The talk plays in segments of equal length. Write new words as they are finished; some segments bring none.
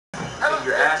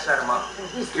ass out of my...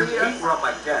 Your feet were on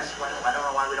my desk. I don't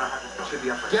know why we don't have this. It should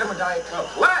be up for... Get him a Diet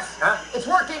Coke. Les! Huh? It's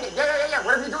working. Yeah.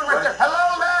 Whatever you're doing right there.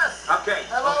 Hello, Les! Okay.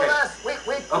 Hello, okay.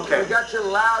 Les. Okay. We got you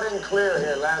loud and clear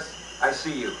here, Les. I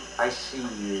see you. I see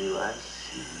you.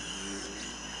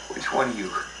 Which one of you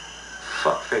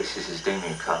fuck faces is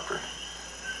Damien Cochran?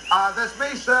 That's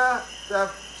me, sir.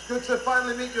 It's good to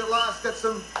finally meet you at last. Get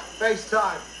some face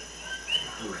time.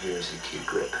 Who here's a key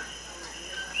grip?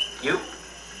 You.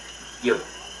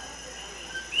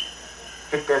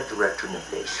 Hit that director in the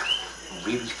face.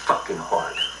 Really fucking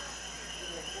hard.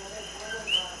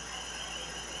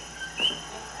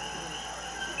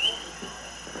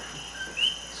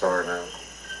 Sorry, man.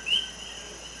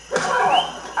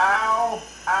 Ow.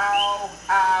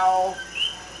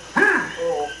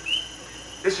 Oh.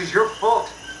 This is your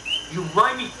fault. You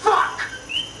limey fuck!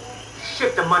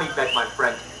 Shit the money bet, my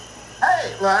friend.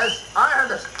 Hey, Les, I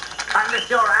understand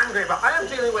you're angry, but I am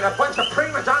dealing with a bunch of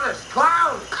prima donnas,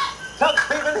 clowns. Tell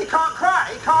Cleveland he can't cry.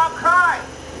 He can't cry.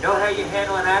 You know how you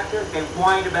handle an actor? They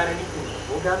whine about anything. You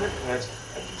pull down their pants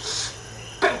and you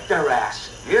spank their ass.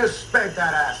 You spank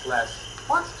that ass, Les.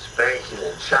 What? Spanking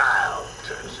a child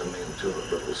turns him into a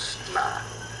little snot.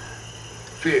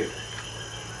 Fear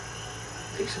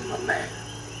makes him a man.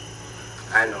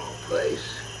 I know a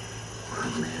place where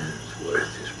a man's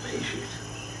worth is measured.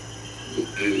 The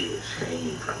ears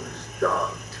hanging from his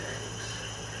dog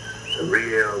tags. The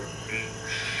real deep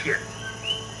shit.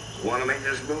 You want to make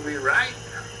this movie right?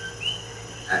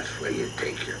 That's where you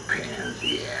take your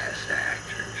pansy-ass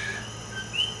actors.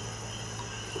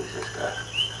 Who's this guy?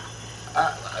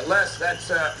 Les,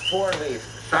 that's Four-Leaf.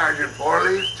 Sergeant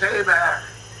Four-Leaf Tayback.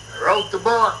 I wrote the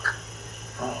book.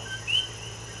 Oh.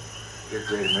 You're a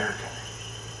great American.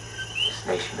 This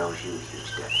nation owes you a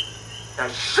huge debt. Now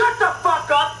shut the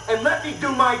fuck up and let me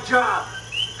do my job!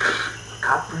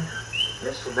 Cochran,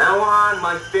 from now on,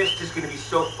 my fist is gonna be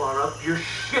so far up your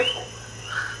shithole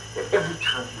that every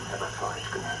time you have a thought, it's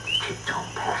gonna have to tiptoe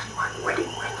past my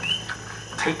wedding ring.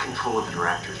 Take control of your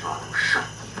actors or I'll shut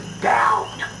you down.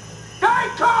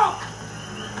 Diet Coke!